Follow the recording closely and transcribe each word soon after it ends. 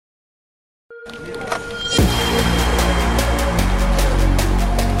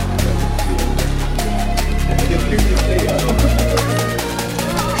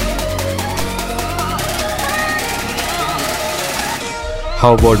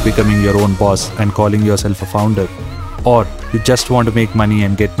How about becoming your own boss and calling yourself a founder? Or you just want to make money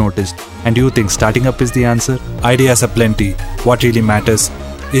and get noticed, and you think starting up is the answer? Ideas are plenty. What really matters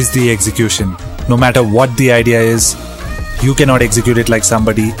is the execution. No matter what the idea is, you cannot execute it like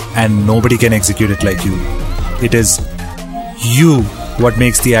somebody, and nobody can execute it like you. It is you what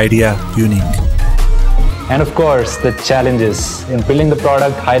makes the idea unique. And of course, the challenges in building the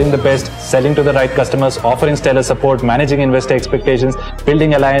product, hiring the best, selling to the right customers, offering stellar support, managing investor expectations,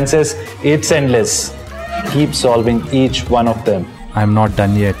 building alliances, it's endless. Keep solving each one of them. I'm not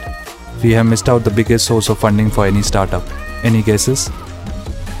done yet. We have missed out the biggest source of funding for any startup. Any guesses?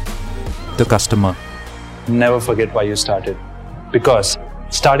 The customer. Never forget why you started. Because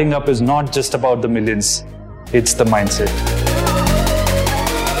starting up is not just about the millions, it's the mindset.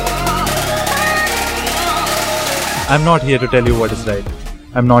 I'm not here to tell you what is right.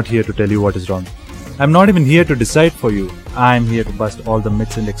 I'm not here to tell you what is wrong. I'm not even here to decide for you. I'm here to bust all the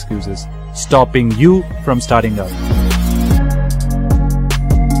myths and excuses, stopping you from starting out.